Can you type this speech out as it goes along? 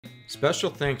Special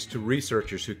thanks to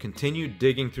researchers who continued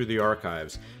digging through the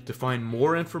archives to find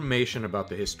more information about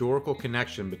the historical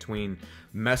connection between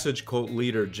Message cult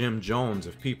leader Jim Jones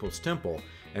of People's Temple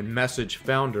and Message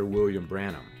founder William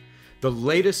Branham. The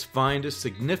latest find is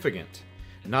significant.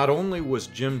 Not only was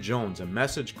Jim Jones a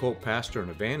Message cult pastor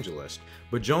and evangelist,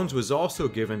 but Jones was also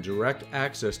given direct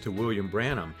access to William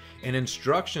Branham and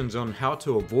instructions on how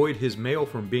to avoid his mail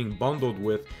from being bundled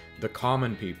with the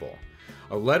common people.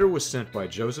 A letter was sent by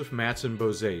Joseph Matson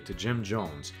Bozay to Jim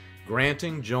Jones,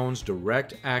 granting Jones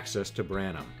direct access to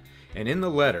Branham. And in the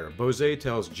letter, Bozay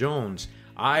tells Jones,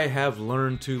 "I have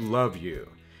learned to love you,"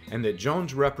 and that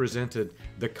Jones represented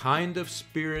the kind of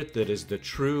spirit that is the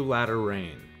true latter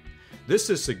rain. This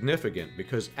is significant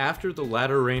because after the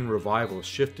latter rain revival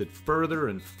shifted further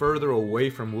and further away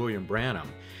from William Branham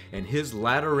and his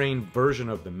latter rain version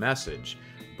of the message,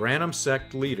 Branham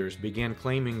sect leaders began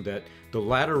claiming that the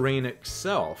latter rain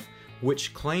itself,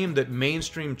 which claimed that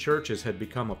mainstream churches had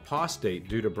become apostate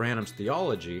due to Branham's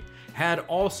theology, had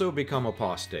also become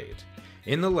apostate.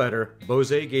 In the letter,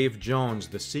 Bozay gave Jones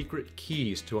the secret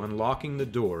keys to unlocking the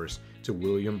doors to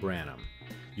William Branham.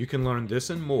 You can learn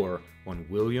this and more on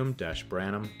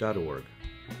william-branham.org.